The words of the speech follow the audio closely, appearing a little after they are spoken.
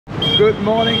Good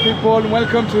morning people, and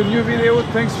welcome to a new video.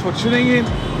 Thanks for tuning in.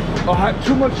 I had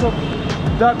too much of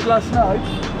that last night,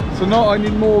 so now I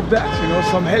need more of that, you know,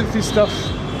 some healthy stuff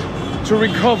to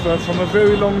recover from a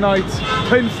very long night,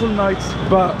 painful night,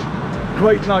 but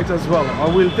great night as well. I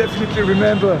will definitely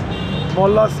remember my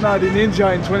last night in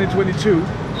India in 2022.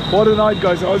 What a night,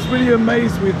 guys. I was really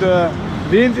amazed with the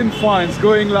Indian fans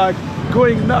going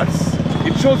nuts.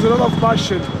 It shows a lot of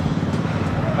passion.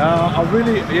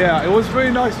 It was very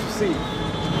nice to see.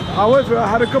 However, I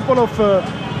had a couple of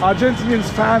Argentinian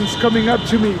fans coming up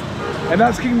to me and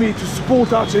asking me to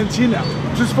support Argentina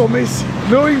just for Messi.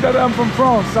 Knowing that I'm from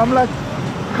France, I'm like,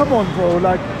 come on bro,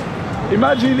 like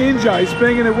imagine India is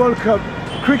playing in a World Cup,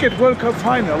 cricket World Cup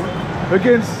final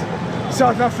against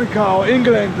South Africa or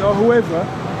England or whoever,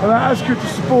 and I ask you to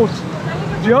support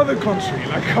the other country.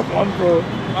 Like, come on bro,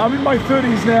 I'm in my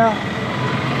 30s now.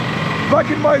 Back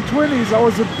in my 20s, I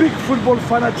was a big football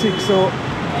fanatic, so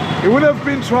it would have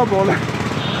been trouble.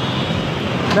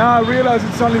 Now I realize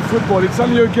it's only football, it's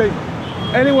only a game.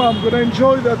 Anyway, I'm gonna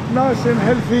enjoy that nice and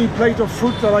healthy plate of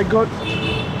fruit that I got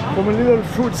from a little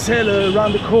fruit seller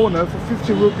around the corner for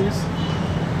 50 rupees.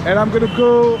 And I'm gonna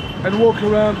go and walk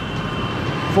around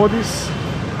for this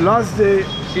last day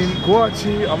in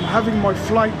Guwahati. I'm having my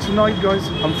flight tonight, guys.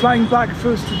 I'm flying back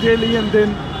first to Delhi and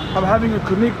then I'm having a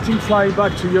connecting flight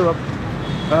back to Europe.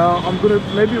 I'm gonna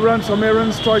maybe run some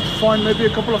errands, try to find maybe a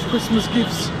couple of Christmas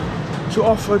gifts to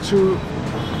offer to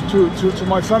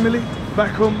my family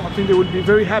back home. I think they would be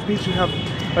very happy to have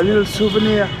a little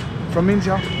souvenir from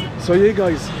India. So yeah,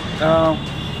 guys,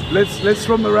 let's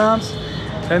roam around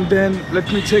and then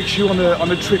let me take you on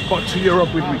a trip back to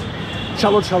Europe with me.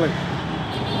 Chalo chalo.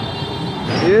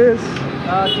 Yes.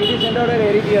 City center or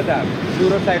area there.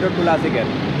 Europe side of Tulasigan.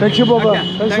 Thank you, Baba.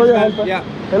 Okay. Thanks for your help. Yeah.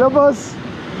 Hello, boss.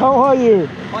 How are you?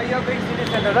 Oh, you're going city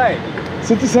center, right?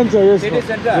 City center, yes. City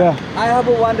center. Yeah. I have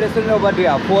one restaurant over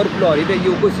there, 4th floor. It's a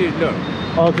Yuko Sidler.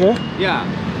 Okay. Yeah.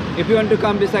 If you want to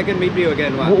come this, I can meet you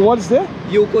again. What's there?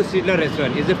 Yuko Sidler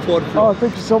restaurant. Is it 4th floor? Oh,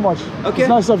 thank you so much. Okay. It's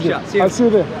nice of you. Sure, I'll see you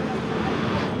there.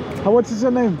 What is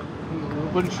your name?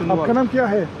 रूपन आपका नाम क्या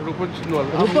है? चिनवाल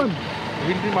रूपन.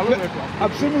 हिंदी मालूम है क्या?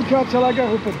 आपसे मिलकर अच्छा लगा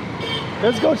रूपन.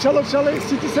 Let's go, चलो चलो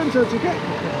city center, ठीक है?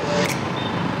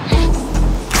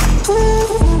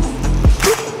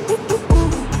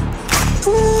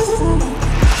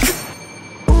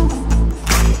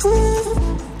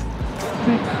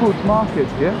 Big food market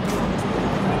here.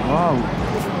 Wow.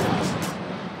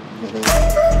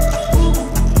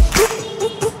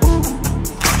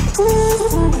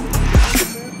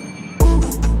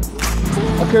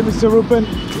 Okay, Mr. Rupen.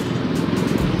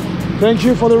 Thank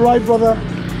you for the ride, brother.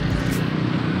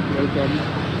 Welcome.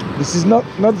 This is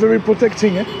not very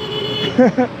protecting, eh?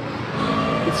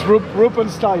 It's Rupen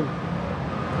style.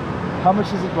 How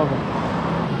much is it, brother?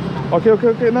 Okay.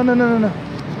 No.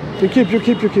 You keep.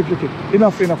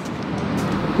 Enough.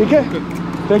 Okay?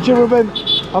 Thank you, Ruben.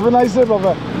 Have a nice day,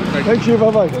 brother. Thank you,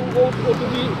 bye-bye.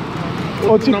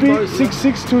 OTP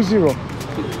 6620.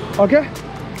 Okay?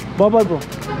 Bye-bye, bro.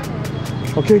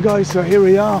 Okay, guys, so here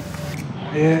we are.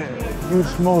 Yeah,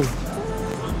 huge mall.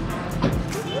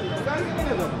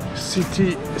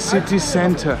 City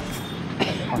center.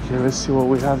 Okay, let's see what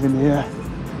we have in here.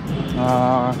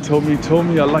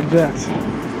 Tommy, I like that.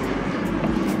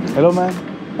 Hello, man.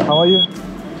 How are you?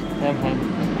 I'm fine.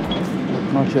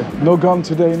 Okay. No gun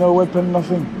today, no weapon,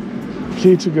 nothing.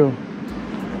 Key to go.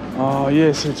 Oh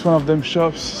yes, it's one of them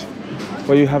shops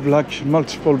where you have like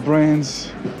multiple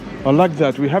brands. I like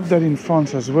that. We have that in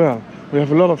France as well. We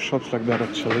have a lot of shops like that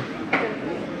actually.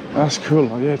 That's cool.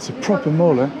 Oh, yeah, it's a proper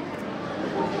mall, eh?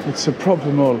 It's a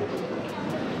proper mall.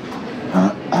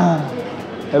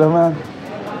 Hello, man.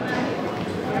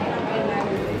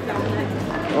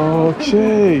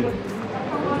 Okay.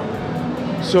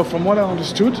 So from what I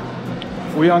understood,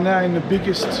 we are now in the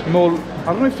biggest mall.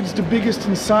 I don't know if it's the biggest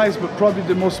in size, but probably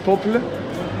the most popular,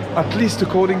 at least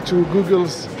according to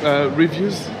Google's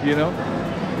reviews, you know.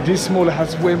 This mall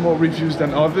has way more reviews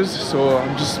than others, so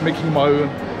I'm just making my own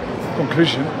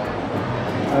conclusion.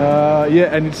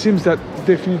 Yeah, and it seems that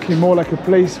definitely more like a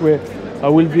place where I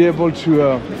will be able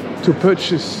to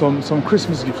purchase some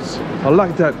Christmas gifts. I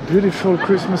like that beautiful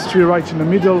Christmas tree right in the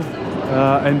middle.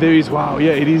 And there is, wow,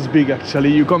 yeah, it is big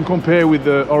actually. You can compare with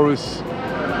the Horus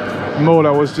mall I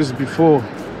was just before.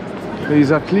 There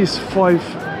is at least five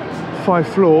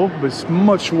floors, but it's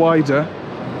much wider.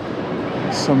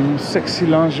 Some sexy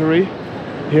lingerie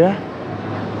here,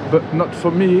 but not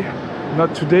for me,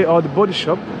 not today. Oh, the body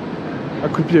shop,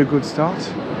 that could be a good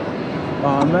start.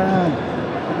 Oh man,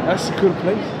 that's a cool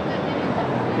place.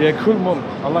 Yeah, cool mall,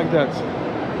 I like that.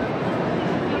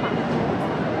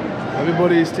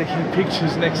 Everybody is taking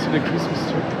pictures next to the Christmas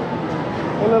tree.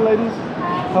 Hello ladies,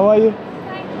 how are you?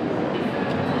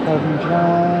 Calvin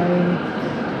Klein,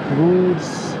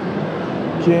 Boots,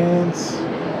 Kent.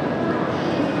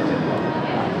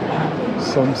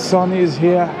 Some sun is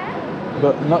here,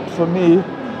 but not for me,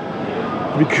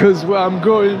 because where I'm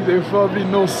going there's probably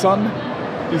no sun.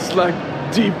 It's like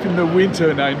deep in the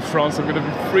winter now in France. I'm gonna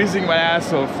be freezing my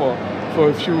ass off for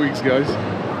a few weeks, guys.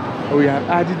 We have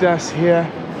Adidas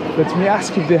here. Let me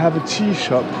ask if they have a tea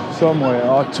shop somewhere.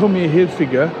 Or Tommy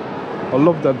Hilfiger. I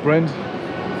love that brand.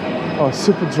 Oh,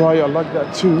 super dry, I like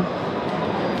that too.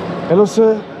 Hello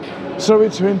sir, sorry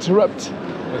to interrupt.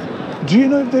 Do you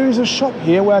know if there is a shop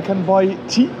here where I can buy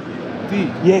tea?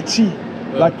 Tea? Yeah, tea.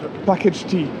 Like packaged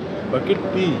tea. Bucket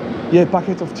tea? Yeah,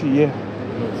 packet of tea,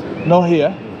 yeah. No, Not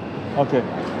here? Okay.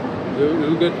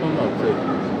 you'll get from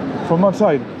outside. From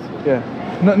outside? Yeah.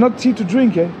 No, not tea to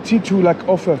drink, eh? Tea to like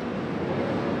offer.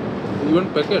 You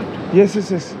want packet? Yes,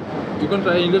 yes, yes. You can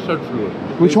try in the third floor.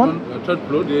 Which There's one? Third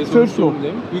floor. There is Third one floor. store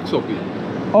named Quick Soppy.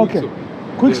 Okay.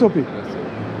 Quick Soppy. Yes,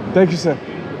 sir. Thank you, sir.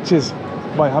 Cheers.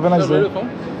 Bye. Have a nice Sir, where day. are you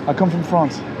from? I come from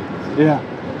France. Yeah.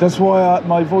 That's why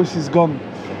my voice is gone.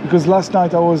 Because last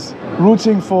night I was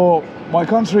rooting for my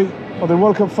country for the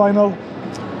World Cup final,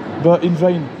 but in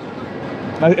vain.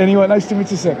 Anyway, nice to meet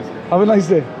you, sir. Have a nice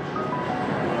day.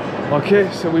 Okay,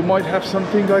 so we might have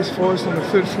something, guys, for us on the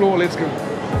third floor. Let's go.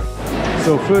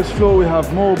 So first floor we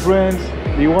have more brands.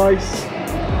 Levi's,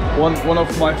 one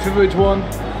of my favorite one,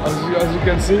 as you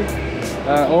can see.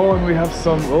 Oh, and we have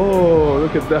some. Oh,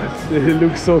 look at that! He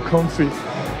looks so comfy.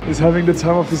 He's having the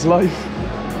time of his life.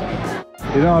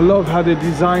 You know, I love how they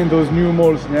design those new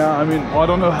malls. Yeah, I mean, I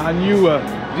don't know how new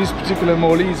this particular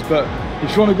mall is, but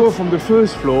if you want to go from the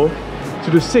first floor to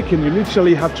the second, you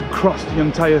literally have to cross the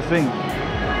entire thing,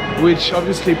 which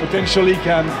obviously potentially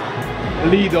can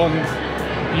lead on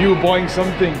you buying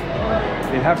something.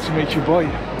 They have to make you buy.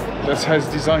 That's how it's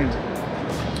designed.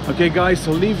 Okay guys,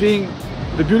 so leaving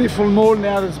the beautiful mall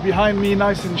now that's behind me,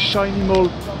 nice and shiny mall,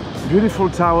 beautiful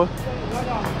tower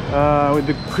with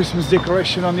the Christmas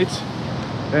decoration on it,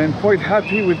 and quite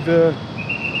happy with the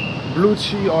blue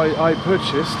tea I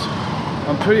purchased.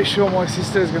 I'm pretty sure my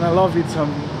sister is gonna love it.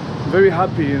 I'm very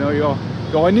happy. You know,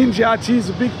 you're in India, tea is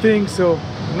a big thing, so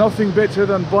nothing better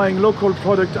than buying local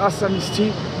product Assamese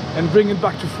tea and bring it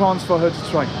back to France for her to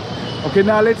try. Okay,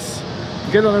 now let's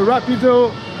get on a Rapido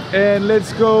and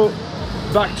let's go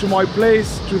back to my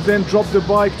place to then drop the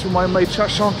bike to my mate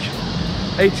Shashank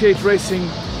 88 Racing.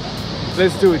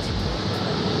 Let's do it.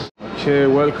 Okay,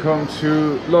 welcome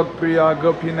to Lokpriya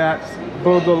Gopinath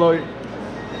Bordoloi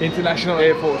International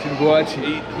Airport in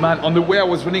Guwahati. Man, on the way I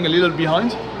was running a little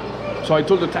behind, so I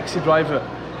told the taxi driver,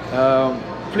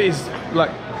 please,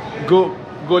 like, go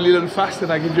a little fast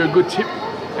and I give you a good tip.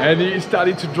 And he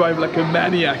started to drive like a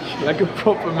maniac, like a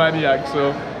proper maniac.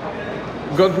 So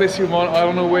God bless you, man. I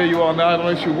don't know where you are now, I don't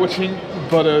know if you're watching,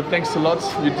 but thanks a lot.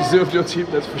 You deserved your tip,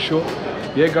 that's for sure.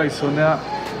 Yeah guys, so now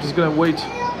I'm just gonna wait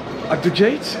at the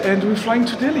gate and we're flying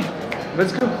to Delhi.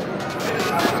 Let's go.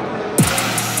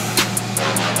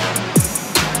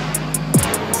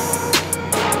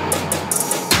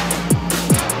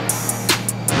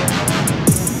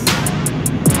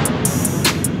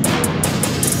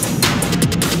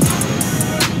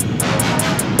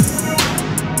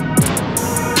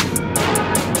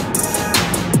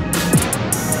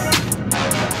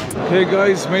 Okay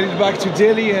guys, made it back to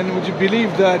Delhi, and would you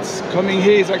believe that coming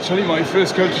here is actually my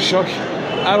first culture shock?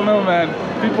 I don't know, man.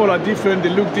 People are different, they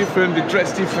look different, they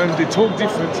dress different, they talk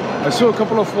different. I saw a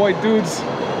couple of white dudes,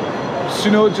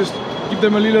 you know, just give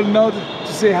them a little nod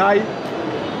to say hi.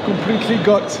 Completely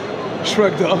got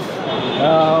shrugged off.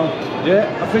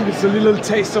 Yeah, I think it's a little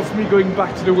taste of me going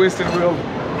back to the Western world.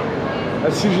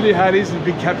 That's usually how it is in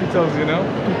big capitals, you know?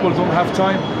 People don't have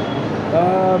time.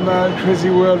 Ah man, crazy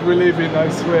world we live in, I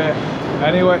swear.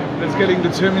 Anyway, let's get in the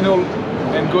terminal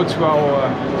and go to our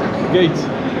gate.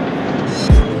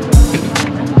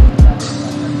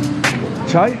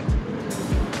 Chai?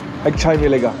 Ek chai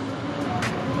milega.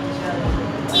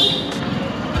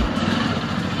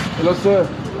 Hello sir.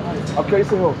 Aap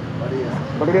kaise ho?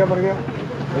 Badhiya.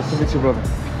 Nice to meet you, brother.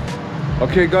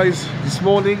 Okay guys, this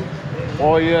morning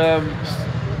I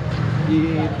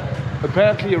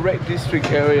apparently a red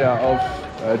district area of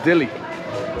Delhi.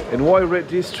 And why red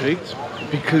district?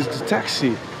 Because the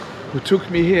taxi who took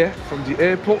me here from the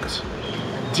airport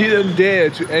didn't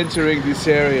dare to entering this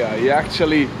area. He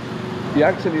actually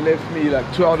left me like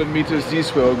 200 meters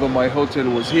this way, although my hotel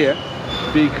was here,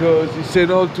 because he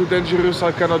said, oh, too dangerous,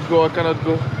 I cannot go,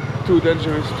 too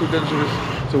dangerous.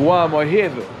 So why am I here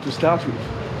though, to start with?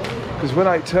 because when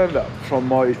I turned up from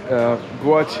my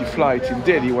Guwahati flight in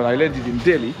Delhi, when I landed in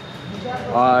Delhi,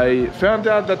 I found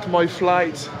out that my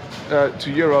flight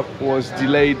to Europe was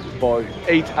delayed by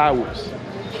 8 hours.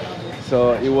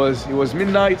 So it was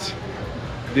midnight.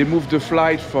 They moved the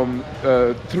flight from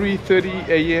 3:30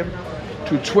 a.m.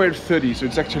 to 12:30, so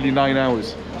it's actually 9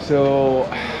 hours. So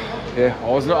yeah,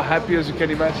 I was not happy, as you can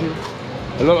imagine.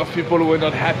 A lot of people were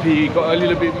not happy. It got a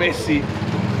little bit messy,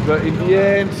 but in the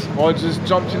end I just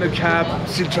jumped in a cab,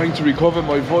 still trying to recover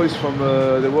my voice from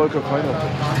the World Cup final,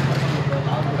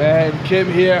 and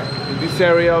came here in this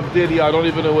area of Delhi. I don't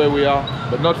even know where we are,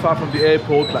 but not far from the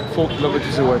airport, like 4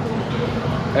 kilometers away.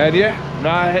 And yeah,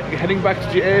 now heading back to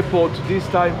the airport to this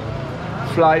time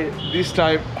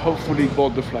hopefully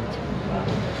board the flight.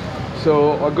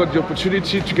 So I got the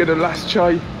opportunity to get a last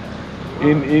chai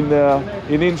in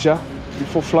India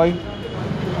before flying,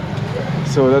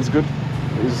 so that's good.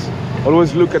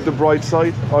 Always look at the bright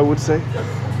side, I would say.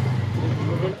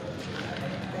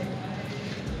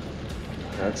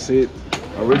 That's it,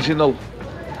 original.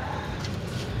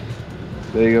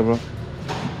 There you go, bro.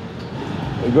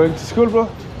 Are you going to school, bro?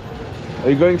 Are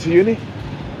you going to uni?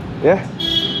 Yeah?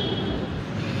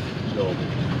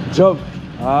 Job.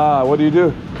 Ah, what do you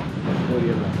do?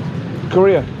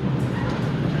 Korea.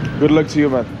 Good luck to you,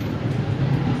 man.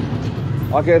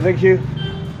 Okay, thank you.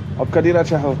 Aapka din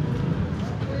acha ho.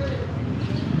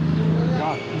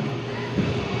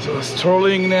 So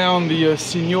strolling now on the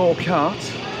senior cart,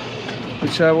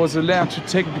 which I was allowed to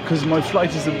take because my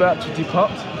flight is about to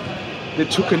depart. They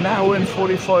took an hour and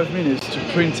 45 minutes to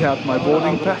print out my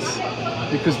boarding pass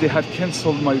because they had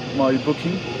cancelled my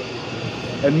booking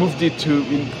and moved it to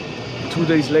 2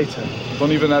 days later.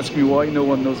 Don't even ask me why, no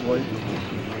one knows why.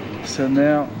 So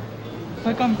now,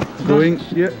 going,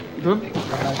 yeah, done?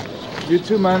 You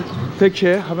too, man. Take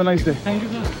care, have a nice day. Thank you,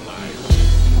 sir.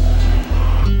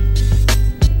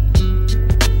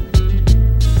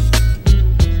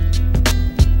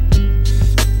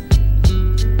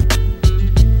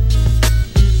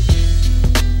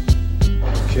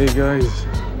 Okay guys,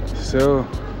 so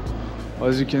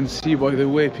as you can see by the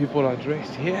way people are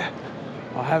dressed here,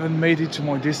 I haven't made it to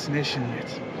my destination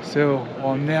yet. So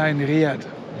I'm now in Riyadh,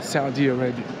 Saudi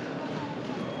Arabia.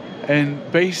 And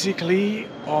basically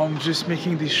I'm just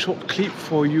making this short clip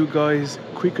for you guys.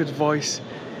 Quick advice: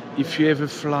 if you ever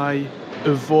fly,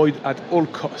 avoid at all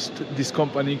costs this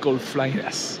company called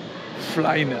Flynas.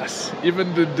 Flynas,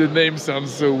 even the name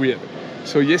sounds so weird.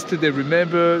 So yesterday,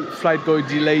 remember, flight got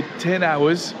delayed 10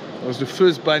 hours. That was the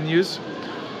first bad news.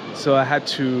 So I had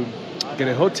to get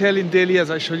a hotel in Delhi, as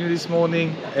I showed you this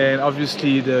morning. And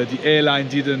obviously the airline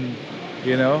didn't,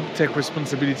 take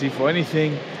responsibility for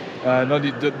anything.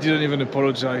 Didn't even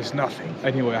apologize, nothing.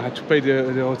 Anyway, I had to pay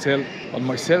the hotel on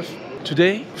myself.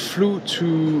 Today, flew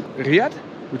to Riyadh,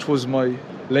 which was my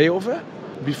layover,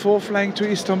 before flying to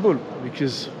Istanbul,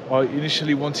 because I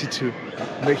initially wanted to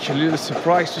make a little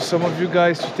surprise to some of you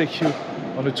guys, to take you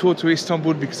on a tour to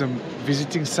Istanbul, because I'm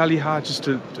visiting Saliha, just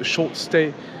a short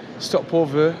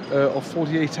stopover of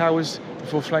 48 hours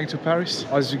before flying to Paris.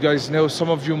 As you guys know,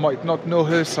 some of you might not know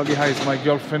her. Saliha is my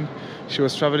girlfriend. She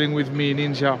was traveling with me in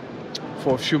India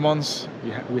for a few months.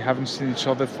 We haven't seen each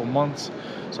other for months,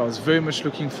 so I was very much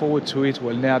looking forward to it.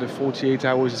 Well, now the 48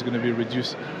 hours is going to be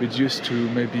reduced to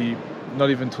maybe not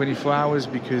even 24 hours,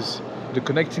 because the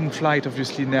connecting flight,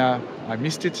 obviously now I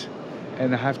missed it,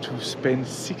 and I have to spend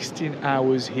 16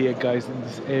 hours here, guys, in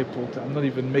this airport. I'm not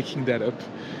even making that up.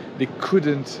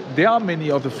 There are many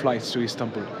other flights to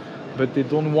Istanbul, but they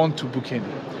don't want to book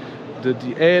any.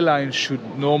 The airline should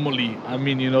normally,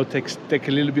 take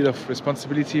a little bit of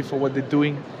responsibility for what they're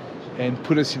doing and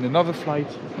put us in another flight.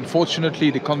 Unfortunately,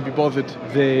 they can't be bothered.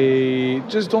 They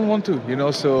just don't want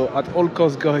to, so at all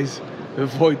costs, guys,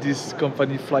 avoid this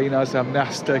company flying us. I'm now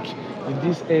stuck in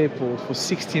this airport for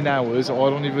 16 hours, or I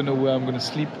don't even know where I'm going to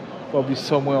sleep. Probably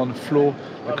somewhere on the floor,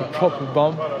 like a proper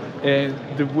bum. And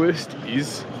the worst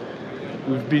is,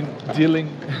 we've been dealing,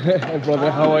 brother,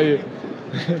 how are you?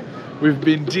 We've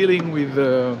been dealing with,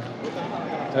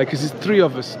 because it's 3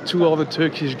 of us, 2 other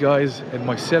Turkish guys and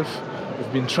myself.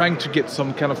 We've been trying to get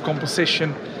some kind of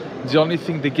compensation. The only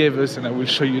thing they gave us, and I will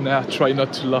show you now, try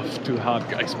not to laugh too hard,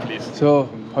 guys, please. So,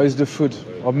 how is the food?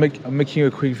 I'm making a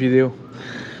quick video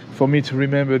for me to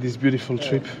remember this beautiful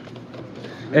trip.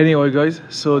 Anyway, guys,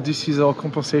 so this is our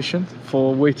compensation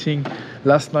for waiting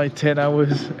last night 10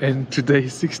 hours and today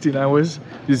 16 hours.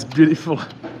 This beautiful.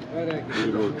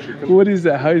 What is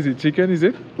that? How is it? Chicken, is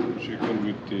it? Chicken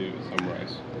with some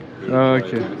rice. Oh,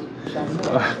 okay.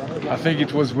 I think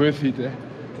it was worth it.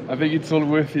 I think it's all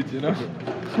worth it,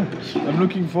 I'm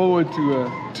looking forward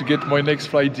to get my next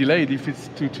flight delayed, if it's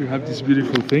to have this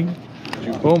beautiful thing.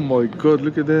 Oh my god,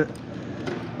 look at that.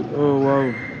 Oh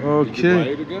wow. Did you buy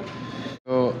Okay. it again?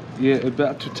 So yeah,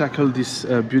 about to tackle this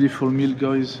beautiful meal,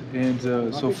 guys. And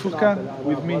so Furkan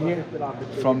with me here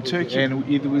from Turkey, and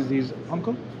it was his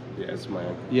uncle. Yes, my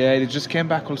uncle. Yeah, they just came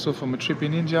back also from a trip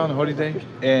in India on holiday,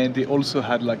 and they also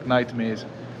had like nightmares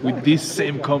with this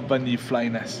same company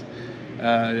flying us.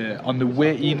 On the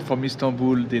way in from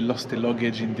Istanbul, they lost their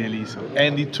luggage in Delhi,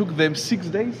 and it took them 6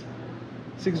 days.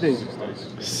 6 days. 6 days.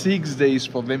 6 days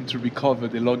for them to recover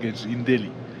the luggage in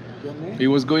Delhi. He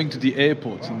was going to the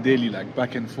airport in Delhi, like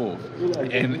back and forth,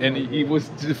 and he was,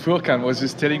 the Furkan was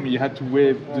just telling me he had to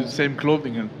wear the same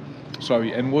clothing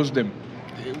and wash them.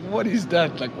 What is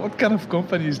that? Like, what kind of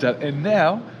company is that? And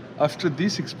now, after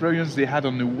this experience they had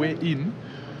on the way in,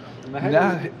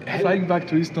 now flying back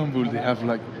to Istanbul, they have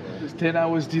like 10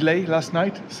 hours delay last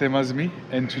night, same as me,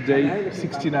 and today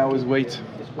 16 hours wait.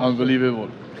 Unbelievable.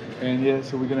 And yeah,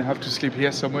 so we're gonna have to sleep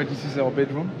here somewhere. This is our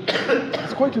bedroom.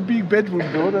 It's quite a big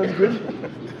bedroom though, that's good.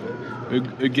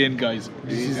 Again, guys,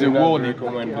 this is a warning.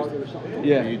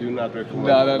 Yeah. We do not recommend.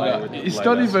 No. It's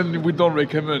not even we don't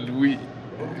recommend. We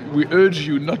urge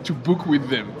you not to book with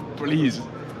them. Please,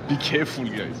 be careful,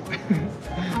 guys.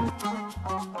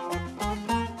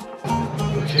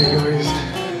 Okay, guys,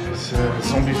 it's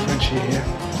Zombie Frenchie here,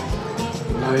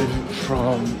 live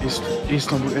from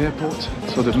Istanbul Airport.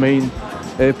 So the main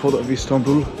airport of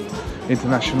Istanbul,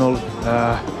 international.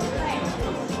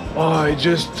 I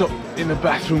just stopped in the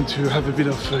bathroom to have a bit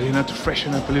of, to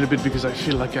freshen up a little bit, because I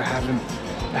feel like I haven't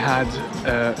had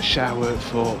a shower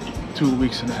for 2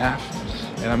 weeks and a half,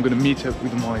 and I'm gonna meet up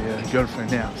with my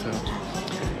girlfriend now. So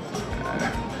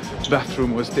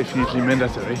bathroom was definitely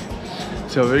mandatory.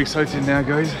 So very excited now,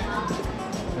 guys.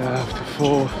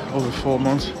 After over 4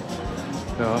 months,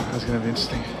 so that's gonna be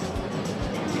interesting.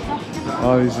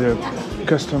 Oh, is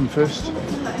custom first.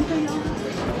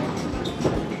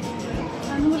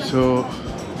 So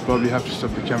probably have to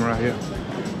stop the camera here.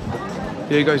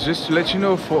 Yeah, guys, just to let you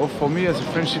know, for me as a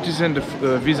French citizen,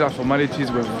 the visa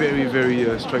formalities were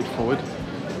very straightforward.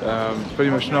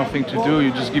 Pretty much nothing to do.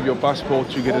 You just give your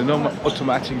passport, you get an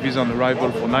automatic visa on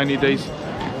arrival for 90 days.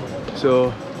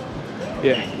 So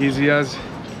yeah, easy as.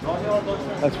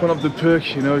 That's one of the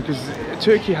perks, because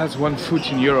Turkey has one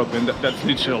foot in Europe, and that's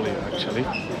literally actually.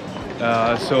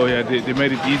 So yeah, they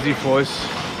made it easy for us.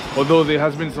 Although there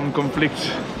has been some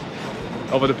conflict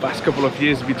over the past couple of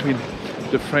years between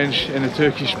the French and the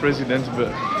Turkish president,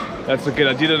 but that's okay.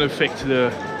 That didn't affect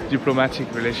the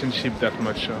diplomatic relationship that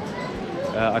much.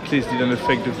 At least didn't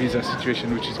affect the visa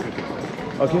situation, which is good.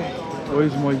 Okay,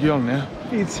 where's my girl now?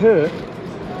 It's her.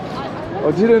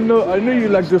 I didn't know. I knew you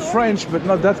like the French, but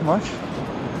not that much.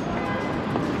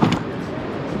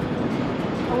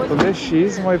 So there she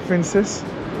is, my princess.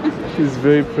 She's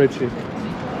very pretty.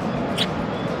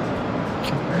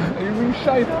 Are you being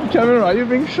shy now? Camera, are you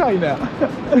being shy now?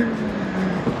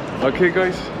 Okay,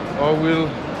 guys, I will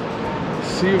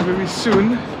see you very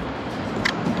soon.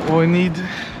 I need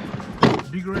a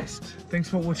big rest. Thanks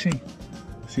for watching.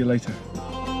 See you later.